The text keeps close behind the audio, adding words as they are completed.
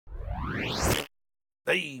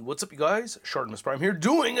Hey, what's up you guys? ShartimusPrime here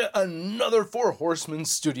doing another Four Horsemen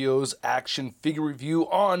Studios action figure review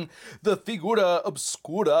on the Figura,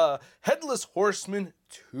 Obscura, Headless Horseman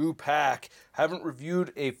 2-pack. Haven't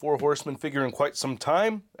reviewed a Four Horsemen figure in quite some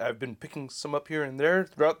time. I've been picking some up here and there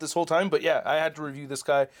throughout this whole time, but yeah, I had to review this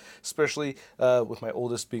guy, especially with my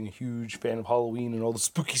oldest being a huge fan of Halloween and all the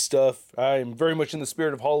spooky stuff. I am very much in the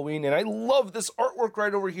spirit of Halloween, and I love this artwork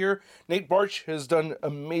right over here. Nate Barch has done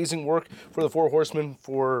amazing work for the Four Horsemen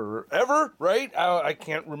forever, right? I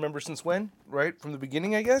can't remember since when, right? From the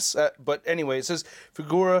beginning, I guess. But anyway, it says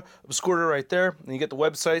Figura, Obscura right there, and you get the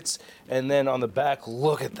websites, and then on the back,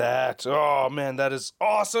 look at that. Oh man, that is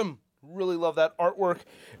awesome. Really love that artwork.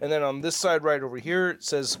 And then on this side right over here, it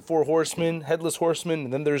says Four Horsemen, Headless Horseman,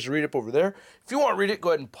 and then there's a read-up over there. If you want to read it, go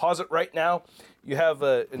ahead and pause it right now. You have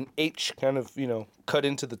an H kind of, cut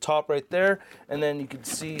into the top right there. And then you can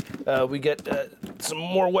see we get some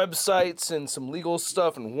more websites and some legal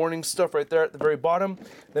stuff and warning stuff right there at the very bottom.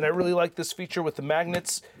 Then I really like this feature with the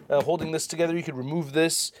magnets holding this together. You could remove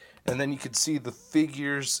this, and then you could see the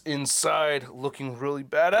figures inside looking really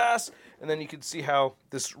badass. And then you can see how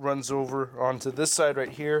this runs over onto this side right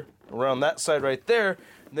here, around that side right there.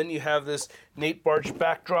 And then you have this Nate Barch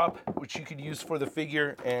backdrop, which you could use for the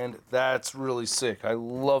figure, and that's really sick. I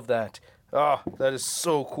love that. Ah, that is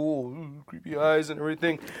so cool. Ooh, creepy eyes and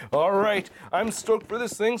everything. All right, I'm stoked for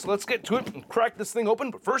this thing, so let's get to it and crack this thing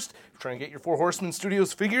open. But first, if you're trying to get your Four Horsemen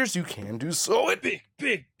Studios figures, you can do so at Big.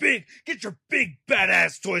 Get your big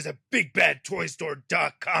badass toys at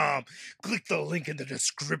BigBadToyStore.com. Click the link in the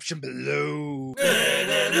description below.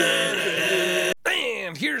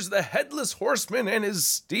 And here's the Headless Horseman and his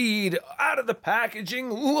steed out of the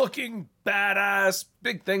packaging, looking badass.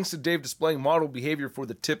 Big thanks to Dave displaying model behavior for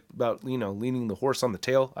the tip about, leaning the horse on the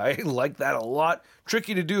tail. I like that a lot.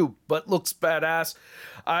 Tricky to do, but looks badass.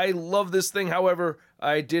 I love this thing. However,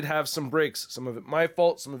 I did have some breaks. Some of it my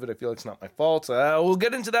fault, some of it I feel like it's not my fault. We'll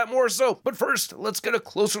get into that more so. But first, let's get a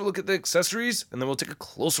closer look at the accessories, and then we'll take a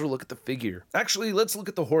closer look at the figure. Actually, let's look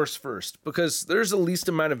at the horse first, because there's the least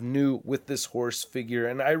amount of new with this horse figure,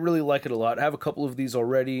 and I really like it a lot. I have a couple of these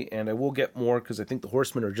already, and I will get more, because I think the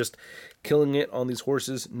horsemen are just killing it on these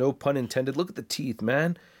horses. No pun intended. Look at the teeth,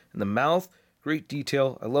 man, and the mouth. Great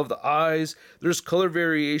detail. I love the eyes. There's color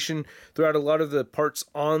variation throughout a lot of the parts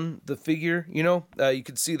on the figure. You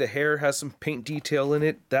can see the hair has some paint detail in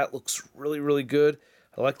it. That looks really, really good.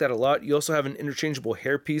 I like that a lot. You also have an interchangeable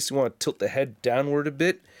hair piece. You want to tilt the head downward a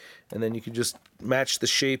bit, and then you can just match the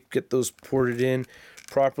shape, get those ported in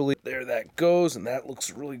properly. There that goes, and that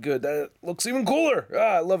looks really good. That looks even cooler.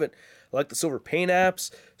 I love it. I like the silver paint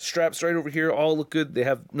apps. Straps right over here all look good. They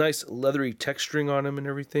have nice leathery texturing on them and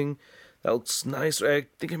everything. That looks nice. I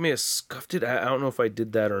think I may have scuffed it. I don't know if I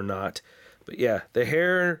did that or not. But yeah, the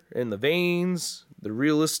hair and the veins, the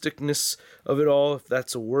realisticness of it all, if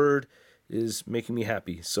that's a word, is making me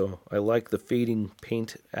happy. So I like the fading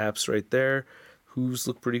paint apps right there. Hooves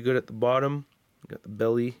look pretty good at the bottom. Got the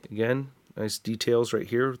belly again. Nice details right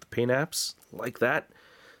here with the paint apps. Like that.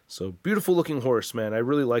 So beautiful looking horse, man. I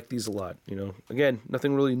really like these a lot. Again,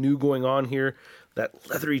 nothing really new going on here. That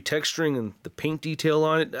leathery texturing and the paint detail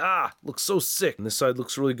on it, looks so sick. And this side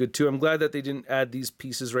looks really good too. I'm glad that they didn't add these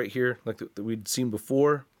pieces right here like that we'd seen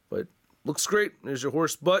before, but looks great. There's your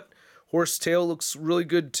horse butt. Horse tail looks really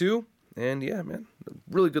good too. And yeah, man,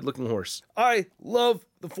 really good looking horse. I love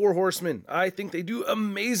the Four Horsemen. I think they do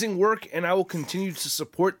amazing work, and I will continue to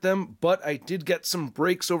support them, but I did get some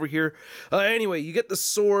breaks over here. Anyway, you get the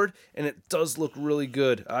sword, and it does look really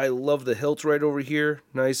good. I love the hilt right over here.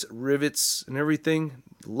 Nice rivets and everything.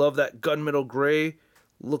 Love that gunmetal gray.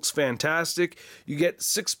 Looks fantastic. You get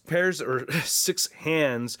 6 pairs or 6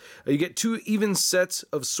 hands. You get 2 even sets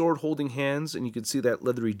of sword holding hands, and you can see that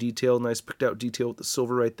leathery detail, nice picked out detail with the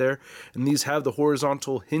silver right there. And these have the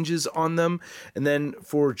horizontal hinges on them. And then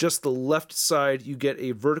for just the left side, you get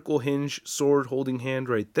a vertical hinge sword holding hand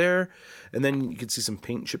right there. And then you can see some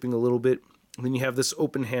paint chipping a little bit. And then you have this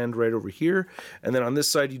open hand right over here. And then on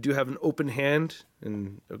this side, you do have an open hand.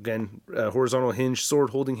 And again, horizontal hinge, sword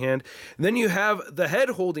holding hand. And then you have the head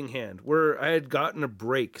holding hand where I had gotten a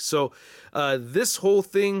break. So this whole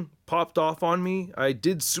thing popped off on me. I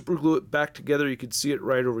did super glue it back together. You could see it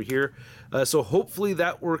right over here. So hopefully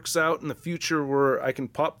that works out in the future where I can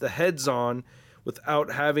pop the heads on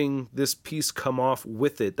without having this piece come off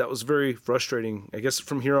with it. That was very frustrating. I guess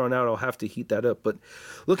from here on out I'll have to heat that up. But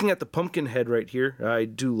looking at the pumpkin head right here, I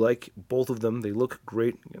do like both of them. They look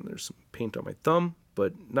great. Again, there's some paint on my thumb.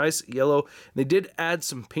 but nice yellow. They did add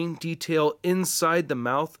some paint detail inside the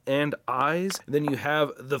mouth and eyes. And then you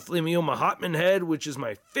have the Flamio Mahatman head, which is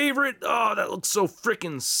my favorite. Oh, that looks so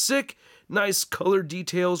freaking sick. Nice color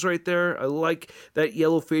details right there. I like that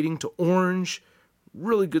yellow fading to orange.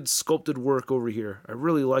 Really good sculpted work over here. I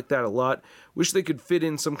really like that a lot. Wish they could fit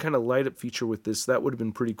in some kind of light up feature with this. That would have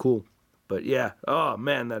been pretty cool. But yeah, oh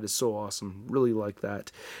man, that is so awesome. Really like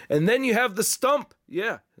that. And then you have the stump.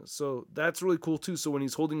 Yeah, so that's really cool too. So when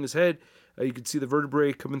he's holding his head, you can see the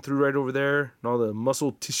vertebrae coming through right over there and all the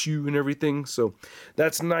muscle tissue and everything. So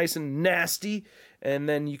that's nice and nasty. And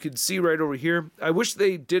then you could see right over here, I wish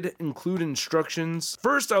they did include instructions.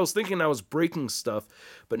 First, I was thinking I was breaking stuff,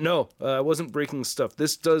 but no, I wasn't breaking stuff.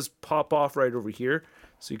 This does pop off right over here.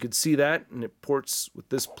 So you could see that, and it ports with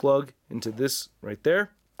this plug into this right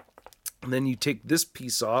there. And then you take this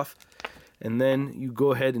piece off, and then you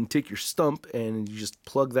go ahead and take your stump and you just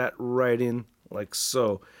plug that right in like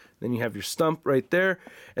so. Then you have your stump right there.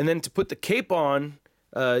 And then to put the cape on,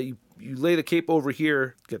 you lay the cape over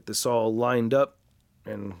here, get this all lined up,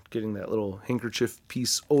 and getting that little handkerchief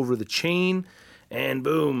piece over the chain. And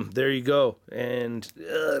boom, there you go. And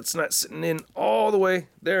it's not sitting in all the way.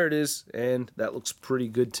 There it is. And that looks pretty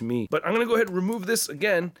good to me. But I'm going to go ahead and remove this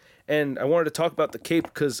again. And I wanted to talk about the cape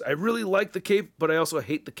because I really like the cape, but I also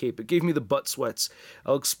hate the cape. It gave me the butt sweats.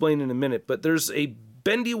 I'll explain in a minute. But there's a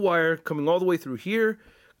bendy wire coming all the way through here,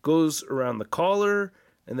 goes around the collar,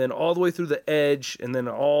 and then all the way through the edge, and then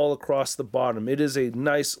all across the bottom. It is a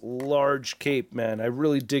nice, large cape, man. I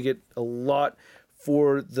really dig it a lot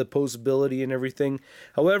for the posability and everything.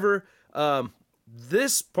 However,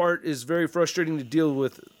 this part is very frustrating to deal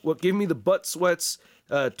with. What gave me the butt sweats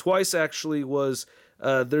twice, actually, was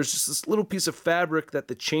there's just this little piece of fabric that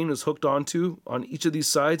the chain was hooked onto on each of these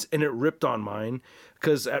sides, and it ripped on mine.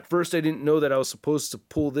 Because at first I didn't know that I was supposed to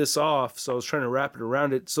pull this off, so I was trying to wrap it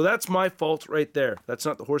around it. So that's my fault right there. That's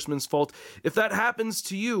not the Horseman's fault. If that happens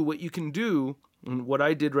to you, what you can do, and what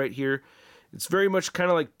I did right here, it's very much kind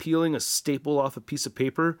of like peeling a staple off a piece of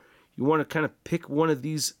paper. You want to kind of pick one of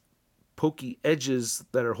these pokey edges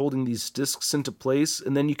that are holding these discs into place,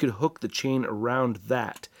 and then you could hook the chain around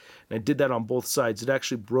that. And I did that on both sides. It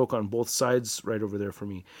actually broke on both sides right over there for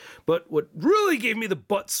me. But what really gave me the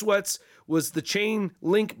butt sweats was the chain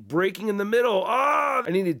link breaking in the middle. I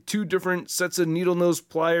needed 2 different sets of needle nose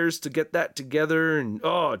pliers to get that together, and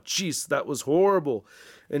oh jeez, that was horrible.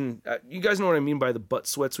 And you guys know what I mean by the butt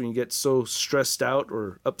sweats when you get so stressed out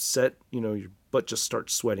or upset, you know, your butt just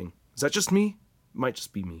starts sweating. Is that just me? It might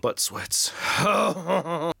just be me. Butt sweats.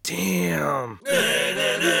 Damn.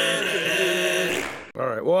 All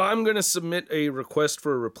right, well, I'm going to submit a request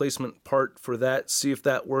for a replacement part for that, see if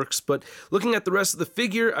that works. But looking at the rest of the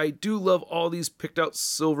figure, I do love all these picked out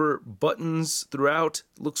silver buttons throughout.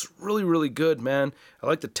 Looks really, really good, man. I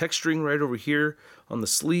like the texturing right over here on the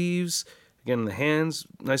sleeves. Again, the hands,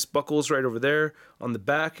 nice buckles right over there. On the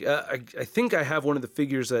back, I think I have one of the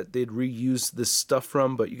figures that they'd reused this stuff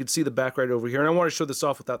from, but you can see the back right over here. And I want to show this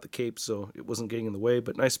off without the cape, so it wasn't getting in the way,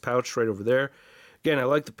 but nice pouch right over there. Again, I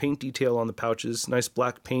like the paint detail on the pouches. Nice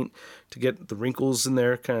black paint to get the wrinkles in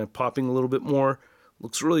there, kind of popping a little bit more.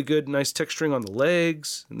 Looks really good. Nice texturing on the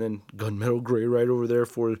legs, and then gunmetal gray right over there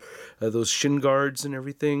for those shin guards and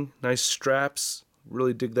everything. Nice straps.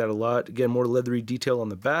 Really dig that a lot. Again, more leathery detail on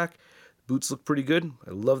the back. Boots look pretty good.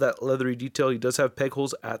 I love that leathery detail. He does have peg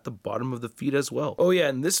holes at the bottom of the feet as well. Oh yeah,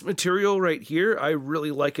 and this material right here, I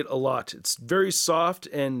really like it a lot. It's very soft,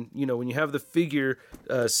 and you know, when you have the figure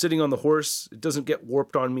sitting on the horse, it doesn't get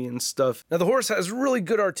warped on me and stuff. Now the horse has really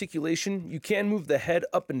good articulation. You can move the head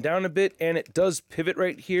up and down a bit, and it does pivot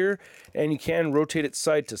right here, and you can rotate it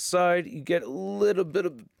side to side. You get a little bit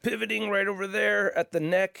of pivoting right over there at the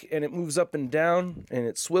neck, and it moves up and down, and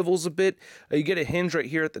it swivels a bit. You get a hinge right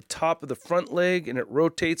here at the top of the front leg, and it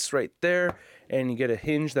rotates right there, and you get a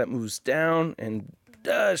hinge that moves down and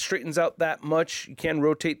straightens out that much. You can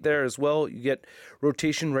rotate there as well. You get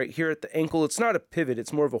rotation right here at the ankle. It's not a pivot,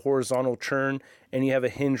 it's more of a horizontal turn, and you have a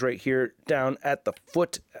hinge right here down at the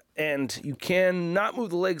foot, and you can not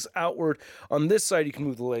move the legs outward. On this side, you can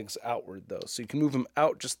move the legs outward though, so you can move them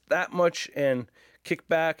out just that much and kick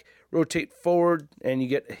back, rotate forward, and you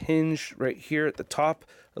get a hinge right here at the top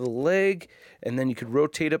of the leg, and then you could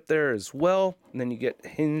rotate up there as well, and then you get a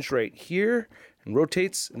hinge right here and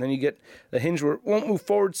rotates, and then you get the hinge where it won't move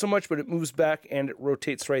forward so much, but it moves back and it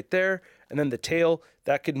rotates right there. And then the tail,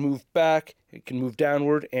 that can move back, it can move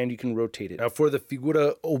downward, and you can rotate it. Now for the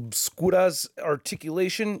Figura Obscura's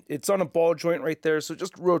articulation, it's on a ball joint right there, so it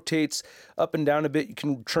just rotates up and down a bit. You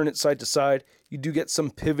can turn it side to side. You do get some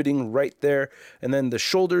pivoting right there. And then the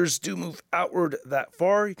shoulders do move outward that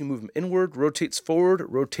far. You can move them inward, rotates forward,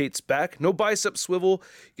 rotates back. No bicep swivel.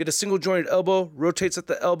 You get a single jointed elbow, rotates at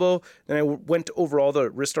the elbow. Then I went over all the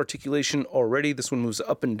wrist articulation already. This one moves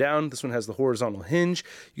up and down. This one has the horizontal hinge.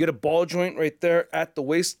 You get a ball joint right there at the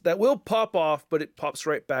waist that will pop off, but it pops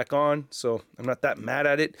right back on. So I'm not that mad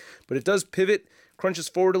at it, but it does pivot, crunches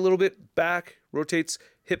forward a little bit, back, rotates,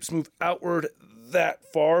 hips move outward that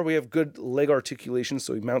far. We have good leg articulation,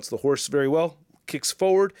 so he mounts the horse very well. Kicks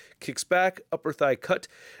forward, kicks back, upper thigh cut,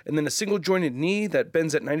 and then a single jointed knee that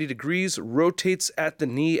bends at 90 degrees, rotates at the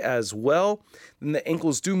knee as well. Then the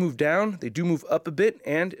ankles do move down, they do move up a bit,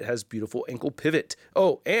 and it has beautiful ankle pivot.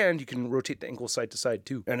 Oh, and you can rotate the ankle side to side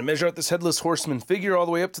too. And to measure out this Headless Horseman figure all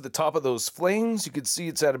the way up to the top of those flames, you can see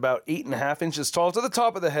it's at about 8.5 inches tall to the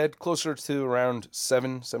top of the head, closer to around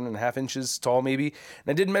 7.5 inches tall maybe. And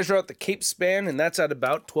I did measure out the cape span, and that's at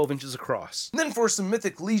about 12 inches across. And then for some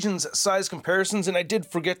Mythic Legions size comparisons, and I did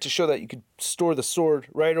forget to show that you could store the sword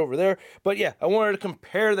right over there. But yeah, I wanted to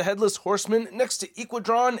compare the Headless Horseman next to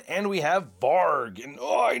Equidron, and we have Varg. And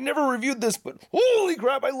oh, I never reviewed this, but holy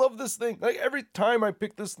crap, I love this thing. Like every time I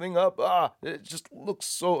pick this thing up, it just looks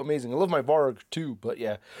so amazing. I love my Varg too, but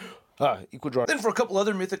yeah. Equidron. Then for a couple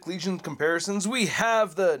other Mythic Legion comparisons, we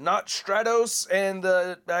have the Not Stratos and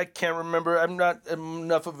the, I can't remember, I'm not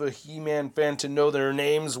enough of a He-Man fan to know their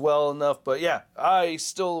names well enough, but yeah, I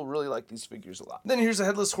still really like these figures a lot. Then here's a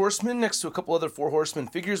Headless Horseman next to a couple other Four Horsemen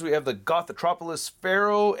figures. We have the Gothropolis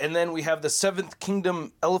Pharaoh, and then we have the Seventh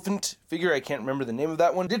Kingdom Elephant figure. I can't remember the name of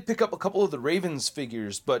that one. Did pick up a couple of the Ravens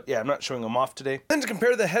figures, but yeah, I'm not showing them off today. Then to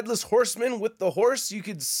compare the Headless Horseman with the horse, you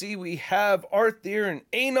could see we have Arthur and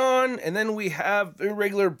Aenon, and then we have the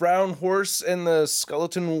regular brown horse and the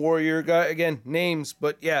skeleton warrior guy. Again, names,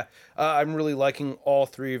 but yeah, I'm really liking all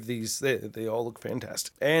three of these. They all look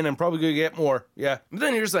fantastic. And I'm probably going to get more, yeah. But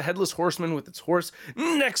then here's the Headless Horseman with its horse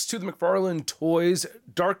next to the McFarlane Toys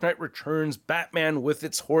Dark Knight Returns Batman with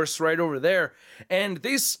its horse right over there. And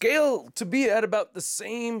they scale to be at about the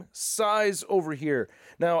same size over here.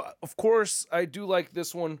 Now, of course, I do like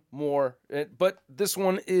this one more, but this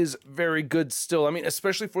one is very good still. I mean,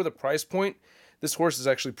 especially for the price point, this horse is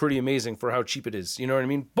actually pretty amazing for how cheap it is, you know what I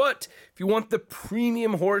mean? But if you want the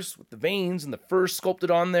premium horse with the veins and the fur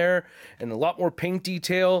sculpted on there and a lot more paint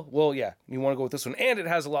detail, well, yeah, you want to go with this one. And it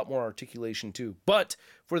has a lot more articulation too. But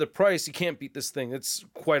for the price, you can't beat this thing. It's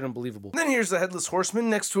quite unbelievable. And then here's the Headless Horseman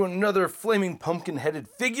next to another flaming pumpkin-headed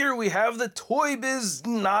figure. We have the Toy Biz,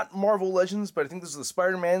 not Marvel Legends, but I think this is the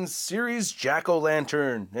Spider-Man series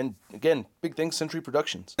Jack-O-Lantern. And again, big thanks Century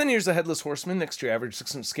Productions. Then here's the Headless Horseman next to your average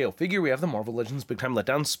 6-inch scale figure. We have the Marvel Legends Big Time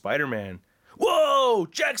Letdown Spider-Man. Whoa,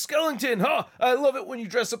 Jack Skellington, huh? I love it when you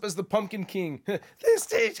dress up as the Pumpkin King. This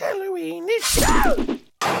is Halloween,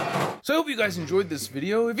 So I hope you guys enjoyed this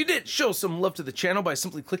video. If you did, show some love to the channel by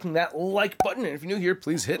simply clicking that like button. And if you're new here,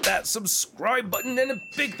 please hit that subscribe button. And a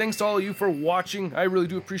big thanks to all of you for watching. I really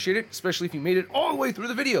do appreciate it, especially if you made it all the way through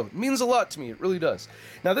the video. It means a lot to me, it really does.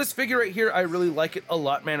 Now this figure right here, I really like it a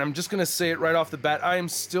lot, man. I'm just gonna say it right off the bat. I am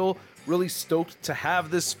still really stoked to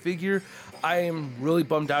have this figure. I am really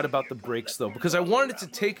bummed out about the breaks though, because I wanted to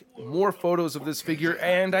take more photos of this figure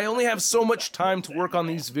and I only have so much time to work on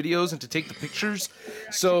these videos and to take the pictures.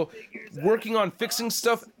 So working on fixing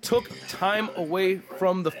stuff took time away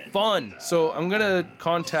from the fun. So I'm gonna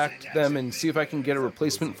contact them and see if I can get a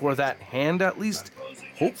replacement for that hand at least.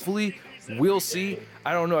 Hopefully, we'll see.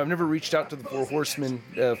 I don't know, I've never reached out to the Four Horsemen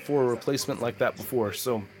for a replacement like that before,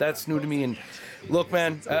 so that's new to me. And look,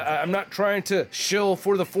 man, I'm not trying to shill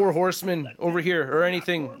for the Four Horsemen over here or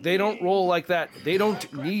anything. They don't roll like that. They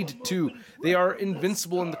don't need to. They are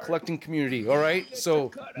invincible in the collecting community, all right?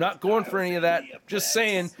 So, not going for any of that. Just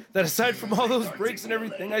saying that aside from all those breaks and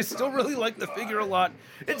everything, I still really like the figure a lot.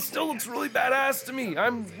 It still looks really badass to me.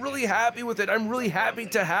 I'm really happy with it. I'm really happy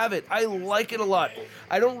to have it. I like it a lot.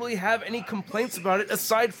 I don't really have any complaints about it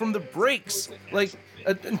aside from the breaks. Like,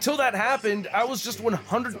 until that happened, I was just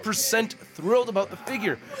 100% thrilled about the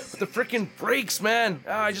figure. But the freaking breaks, man,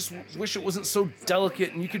 I just wish it wasn't so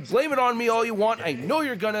delicate. And you could blame it on me all you want. I know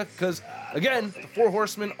you're gonna, because, again, the Four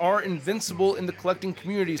Horsemen are invincible in the collecting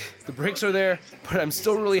communities. The breaks are there, but I'm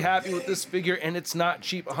still really happy with this figure, and it's not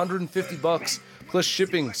cheap, 150 bucks plus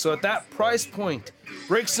shipping. So at that price point,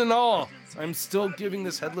 breaks and all, I'm still giving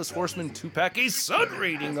this Headless Horseman 2-pack a Sun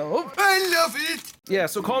rating of I love it! Yeah,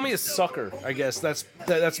 so call me a sucker, I guess. That's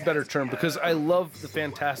a better term, because I love the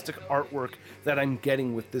fantastic artwork that I'm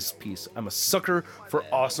getting with this piece. I'm a sucker for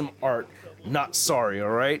awesome art. Not sorry,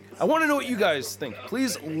 all right? I want to know what you guys think.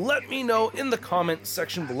 Please let me know in the comment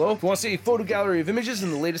section below. If you want to see a photo gallery of images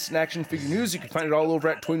and the latest in action figure news, you can find it all over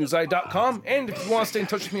at toynewseye.com. And if you want to stay in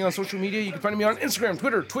touch with me on social media, you can find me on Instagram,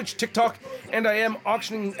 Twitter, Twitch, TikTok, and I am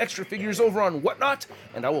auctioning extra figures over on Whatnot.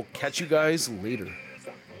 And I will catch you guys later.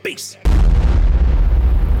 Peace.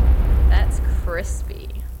 That's crispy.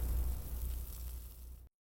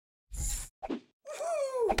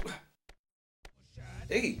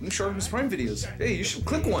 Hey, new ShartimusPrime videos. Hey, you should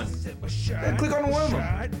click one. Yeah, click on one of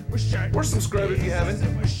them. Or subscribe if you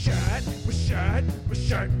haven't. Shot.